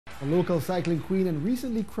A local cycling queen and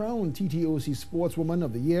recently crowned TTOC Sportswoman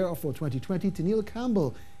of the Year for 2020, Teniel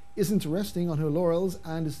Campbell, isn't resting on her laurels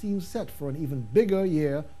and seems set for an even bigger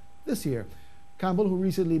year this year. Campbell, who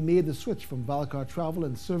recently made the switch from Valcar Travel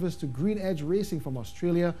and Service to GreenEDGE Racing from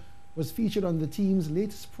Australia, was featured on the team's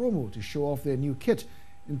latest promo to show off their new kit,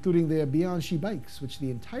 including their Bianchi bikes, which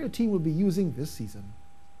the entire team will be using this season.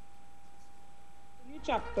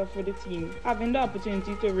 Chapter for the team, having the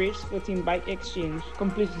opportunity to race for Team Bike Exchange,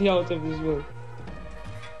 completely out of this world.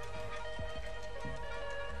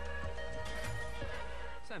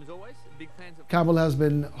 Same as always, big fans of Campbell has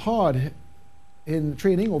been hard in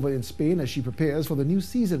training over in Spain as she prepares for the new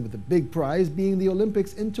season, with the big prize being the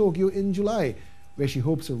Olympics in Tokyo in July, where she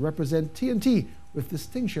hopes to represent TNT with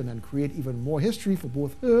distinction and create even more history for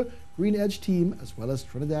both her GreenEDGE team as well as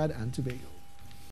Trinidad and Tobago.